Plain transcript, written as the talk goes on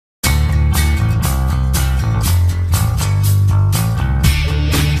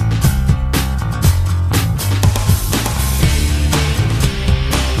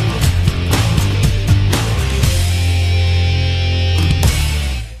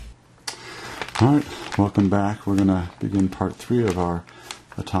All right, welcome back. We're going to begin part 3 of our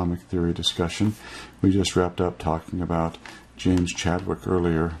atomic theory discussion. We just wrapped up talking about James Chadwick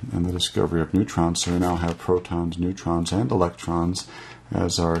earlier and the discovery of neutrons. So we now have protons, neutrons, and electrons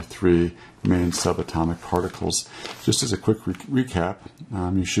as our 3 main subatomic particles. Just as a quick recap,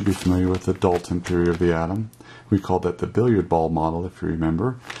 you should be familiar with the Dalton theory of the atom. We called that the billiard ball model, if you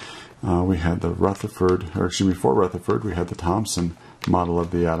remember. We had the before Rutherford, we had the Thomson model of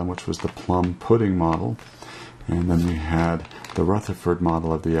the atom, which was the plum pudding model. And then we had the Rutherford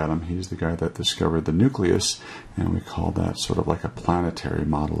model of the atom. He's the guy that discovered the nucleus, and we call that sort of like a planetary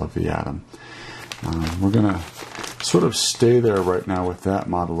model of the atom. We're going to sort of stay there right now with that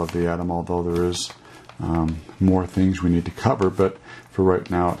model of the atom, although there is more things we need to cover, but for right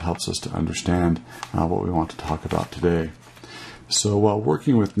now it helps us to understand what we want to talk about today. So while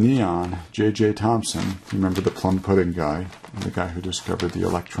working with neon, J.J. Thomson, remember the plum pudding guy, the guy who discovered the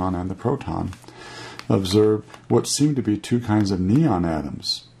electron and the proton, observed what seemed to be 2 kinds of neon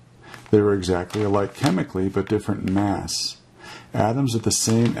atoms. They were exactly alike chemically, but different in mass. Atoms of the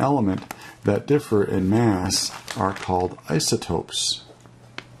same element that differ in mass are called isotopes.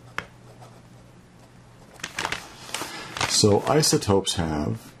 So isotopes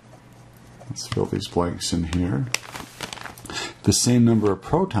have, let's fill these blanks in here, the same number of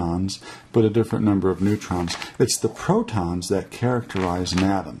protons, but a different number of neutrons. It's the protons that characterize an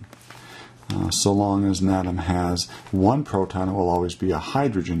atom. So long as an atom has 1 proton, it will always be a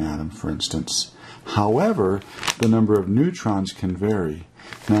hydrogen atom, for instance. However, the number of neutrons can vary.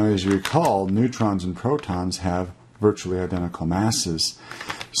 Now, as you recall, neutrons and protons have virtually identical masses.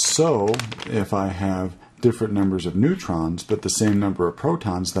 So, if I have different numbers of neutrons, but the same number of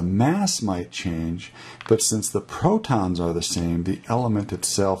protons, the mass might change, but since the protons are the same, the element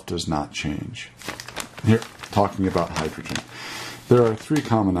itself does not change. Here, talking about hydrogen. There are 3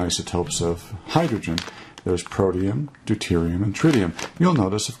 common isotopes of hydrogen. There's protium, deuterium, and tritium. You'll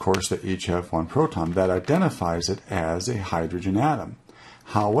notice, of course, that each have 1 proton. That identifies it as a hydrogen atom.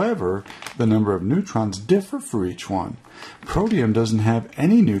 However, the number of neutrons differ for each one. Protium doesn't have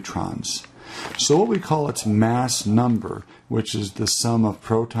any neutrons. So what we call its mass number, which is the sum of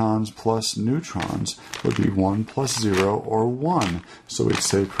protons plus neutrons, would be 1 plus 0, or 1. So we'd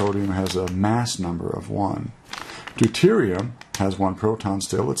say protium has a mass number of 1. Deuterium has 1 proton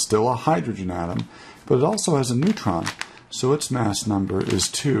still. It's still a hydrogen atom, but it also has a neutron. So its mass number is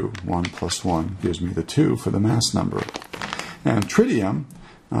 2. 1 plus 1 gives me the 2 for the mass number. And tritium,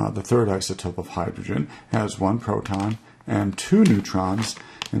 the 3rd isotope of hydrogen, has 1 proton and 2 neutrons.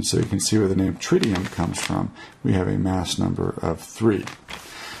 And so you can see where the name tritium comes from. We have a mass number of 3.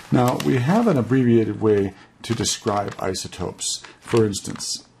 Now, we have an abbreviated way to describe isotopes. For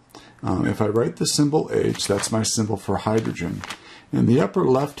instance, if I write the symbol H, that's my symbol for hydrogen. In the upper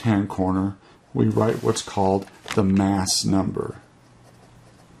left-hand corner, we write what's called the mass number.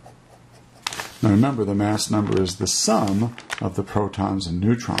 Now remember, the mass number is the sum of the protons and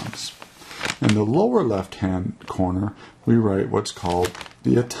neutrons. In the lower left-hand corner, we write what's called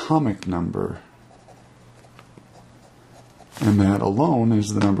the atomic number. And that alone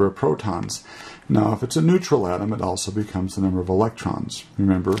is the number of protons. Now, if it's a neutral atom, it also becomes the number of electrons.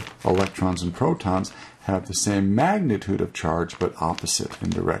 Remember, electrons and protons have the same magnitude of charge, but opposite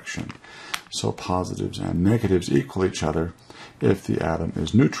in direction. So positives and negatives equal each other if the atom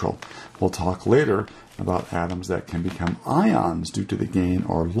is neutral. We'll talk later about atoms that can become ions due to the gain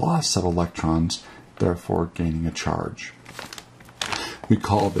or loss of electrons, therefore gaining a charge. We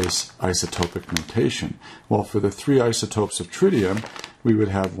call this isotopic notation. Well, for the 3 isotopes of tritium, we would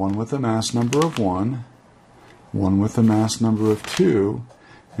have 1 with a mass number of 1, 1 with a mass number of 2,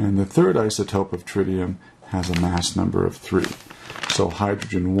 and the 3rd isotope of tritium has a mass number of 3. So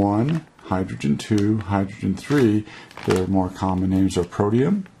hydrogen 1, hydrogen 2, hydrogen 3, their more common names are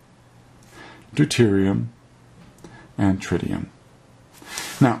protium, deuterium, and tritium.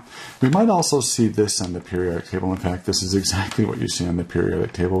 Now, we might also see this on the periodic table. In fact, this is exactly what you see on the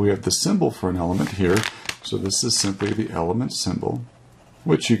periodic table. We have the symbol for an element here. So this is simply the element symbol,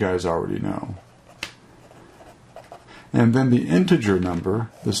 which you guys already know. And then the integer number,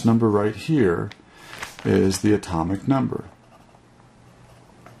 this number right here, is the atomic number.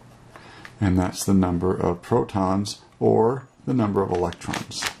 And that's the number of protons or the number of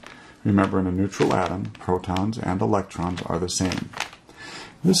electrons. Remember, in a neutral atom, protons and electrons are the same.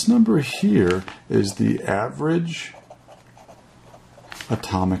 This number here is the average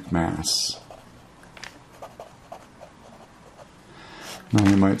atomic mass. Now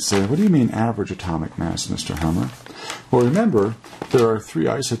you might say, what do you mean average atomic mass, Mr. Hummer? Well, remember, there are 3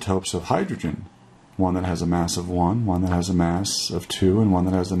 isotopes of hydrogen. One that has a mass of 1, one that has a mass of 2, and one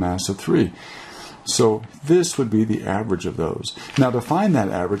that has a mass of 3. So this would be the average of those. Now to find that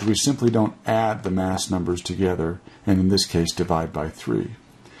average, we simply don't add the mass numbers together, and in this case divide by 3.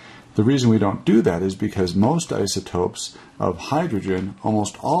 The reason we don't do that is because most isotopes of hydrogen,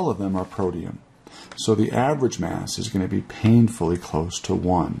 almost all of them are protium. So the average mass is going to be painfully close to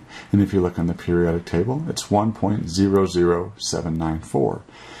 1. And if you look on the periodic table, it's 1.00794,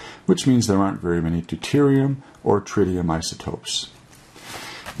 which means there aren't very many deuterium or tritium isotopes.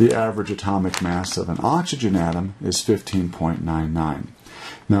 The average atomic mass of an oxygen atom is 15.99.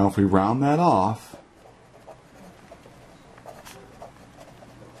 Now if we round that off,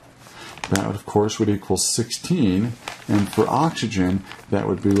 that of course would equal 16, and for oxygen that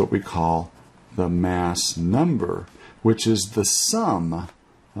would be what we call the mass number, which is the sum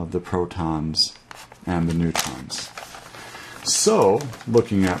of the protons and the neutrons. So,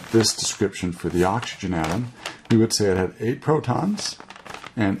 looking at this description for the oxygen atom, we would say it had 8 protons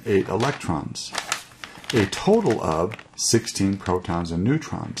and 8 electrons, a total of 16 protons and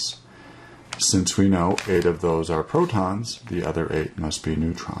neutrons. Since we know 8 of those are protons, the other 8 must be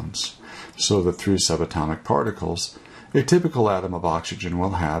neutrons. So the 3 subatomic particles, a typical atom of oxygen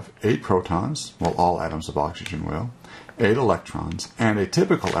will have 8 protons, well, all atoms of oxygen will, 8 electrons, and a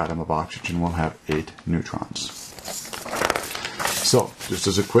typical atom of oxygen will have 8 neutrons. So, just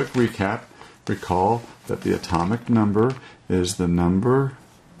as a quick recap, recall that the atomic number is the number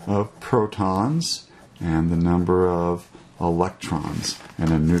of protons and the number of electrons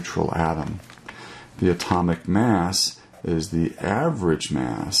in a neutral atom. The atomic mass is the average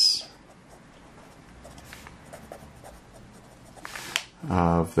mass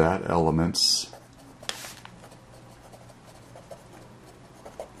of that element's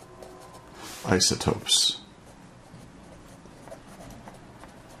isotopes.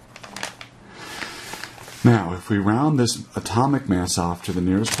 Now, if we round this atomic mass off to the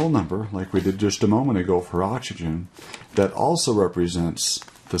nearest whole number, like we did just a moment ago for oxygen, that also represents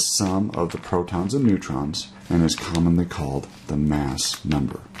the sum of the protons and neutrons and is commonly called the mass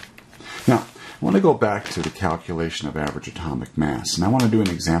number. Now, I want to go back to the calculation of average atomic mass, and I want to do an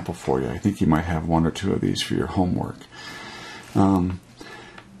example for you. I think you might have 1 or 2 of these for your homework.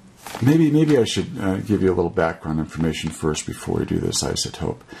 Maybe I should give you a little background information first before we do this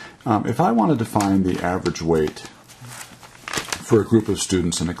isotope. If I wanted to find the average weight for a group of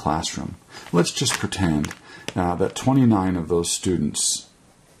students in a classroom, let's just pretend that 29 of those students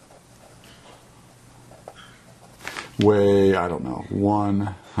weigh, I don't know,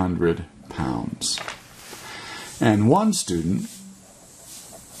 100 pounds. And one student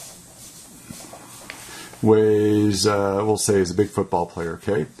weighs, we'll say is a big football player,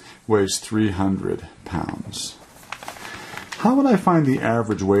 okay, weighs 300 pounds. How would I find the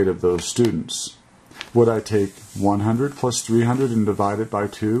average weight of those students? Would I take 100 plus 300 and divide it by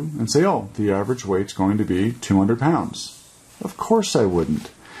 2 and say, oh, the average weight's going to be 200 pounds? Of course I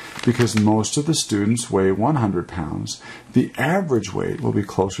wouldn't, because most of the students weigh 100 pounds. The average weight will be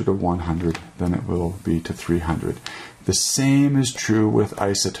closer to 100 than it will be to 300. The same is true with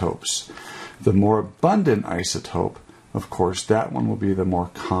isotopes. The more abundant isotope, of course, that one will be the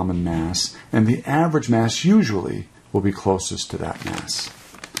more common mass, and the average mass usually will be closest to that mass.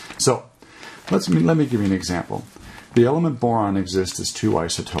 So, let me give you an example. The element boron exists as 2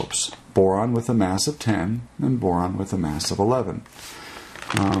 isotopes, boron with a mass of 10 and boron with a mass of 11.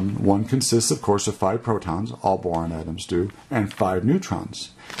 One consists, of course, of 5 protons, all boron atoms do, and 5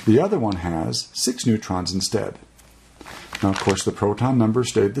 neutrons. The other one has 6 neutrons instead. Now, of course, the proton number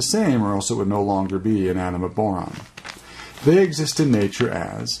stayed the same, or else it would no longer be an atom of boron. They exist in nature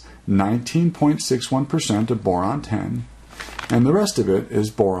as 19.61% of boron 10, and the rest of it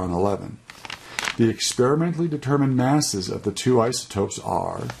is boron 11. The experimentally determined masses of the 2 isotopes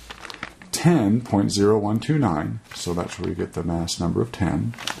are 10.0129, so that's where we get the mass number of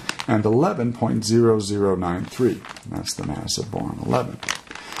 10, and 11.0093, that's the mass of boron 11.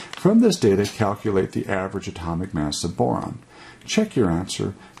 From this data, calculate the average atomic mass of boron. Check your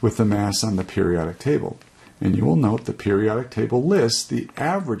answer with the mass on the periodic table, and you will note the periodic table lists the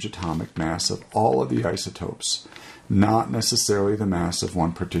average atomic mass of all of the isotopes, not necessarily the mass of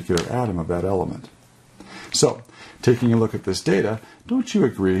one particular atom of that element. So, taking a look at this data, don't you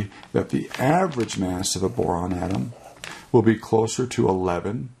agree that the average mass of a boron atom will be closer to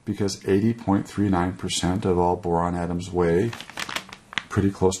 11, because 80.39% of all boron atoms weigh pretty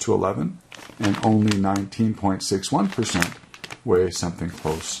close to 11, and only 19.61% weigh something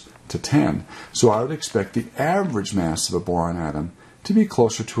close to 10. So I would expect the average mass of a boron atom to be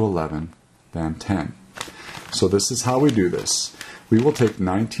closer to 11 than 10. So this is how we do this. We will take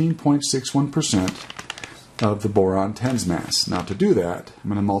 19.61% of the boron 10's mass. Now to do that, I'm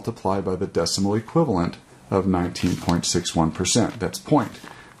going to multiply by the decimal equivalent of 19.61%. That's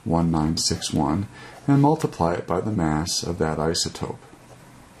 0.1961, and multiply it by the mass of that isotope.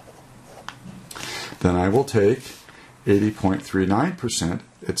 Then I will take 80.39%,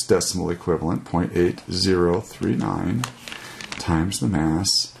 its decimal equivalent, 0.8039, times the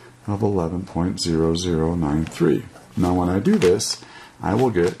mass of 11.0093. Now when I do this, I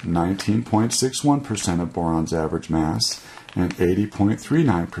will get 19.61% of boron's average mass and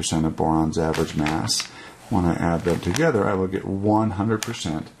 80.39% of boron's average mass. When I add them together, I will get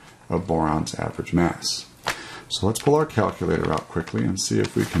 100% of boron's average mass. So let's pull our calculator out quickly and see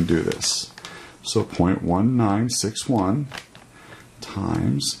if we can do this. So 0.1961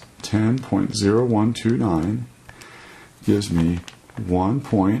 times 10.0129 gives me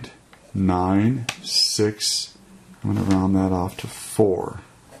 1.96. I'm going to round that off to 4,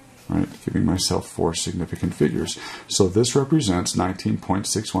 right? Giving myself 4 significant figures. So this represents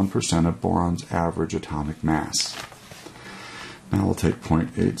 19.61% of boron's average atomic mass. Now we'll take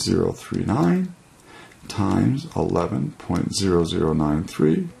 0.8039 times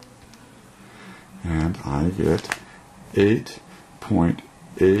 11.0093, and I get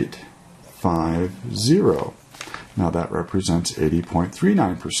 8.850. Now that represents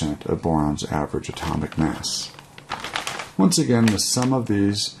 80.39% of boron's average atomic mass. Once again, the sum of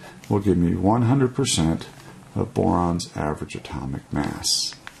these will give me 100% of boron's average atomic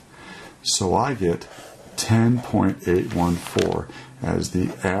mass. So I get 10.814 as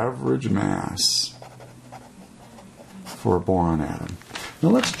the average mass for a boron atom. Now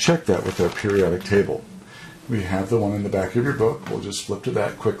let's check that with our periodic table. We have the one in the back of your book. We'll just flip to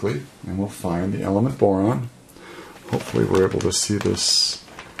that quickly, and we'll find the element boron. Hopefully we're able to see this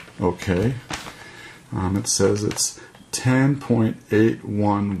okay. It says it's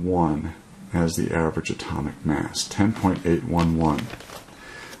 10.811 as the average atomic mass. 10.811.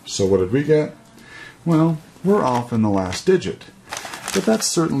 So what did we get? Well, we're off in the last digit. But that's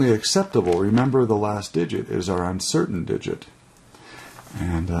certainly acceptable. Remember, the last digit is our uncertain digit.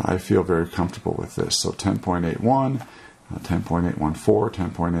 And I feel very comfortable with this. So 10.81, 10.814,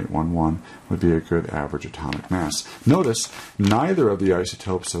 10.811 would be a good average atomic mass. Notice, neither of the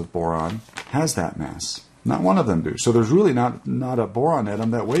isotopes of boron has that mass. Not one of them do. So there's really not a boron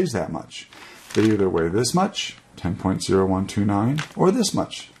atom that weighs that much. They either weigh this much, 10.0129, or this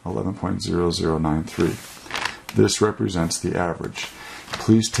much, 11.0093. This represents the average.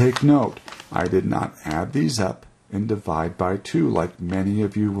 Please take note, I did not add these up and divide by 2 like many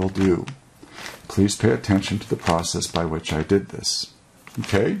of you will do. Please pay attention to the process by which I did this.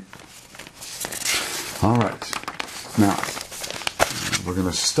 Okay? All right. Now, we're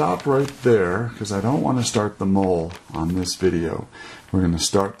going to stop right there because I don't want to start the mole on this video. We're going to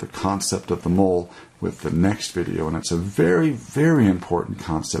start the concept of the mole with the next video, and it's a very, very important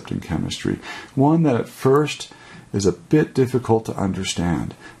concept in chemistry. One that at first is a bit difficult to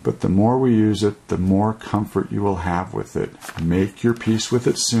understand, but the more we use it, the more comfort you will have with it. Make your peace with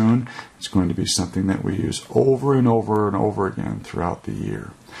it soon. It's going to be something that we use over and over and over again throughout the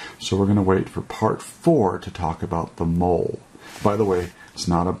year. So we're going to wait for part 4 to talk about the mole. By the way, it's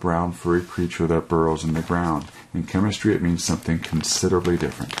not a brown furry creature that burrows in the ground. In chemistry, it means something considerably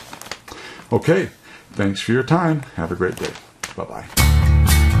different. Okay, thanks for your time. Have a great day. Bye-bye.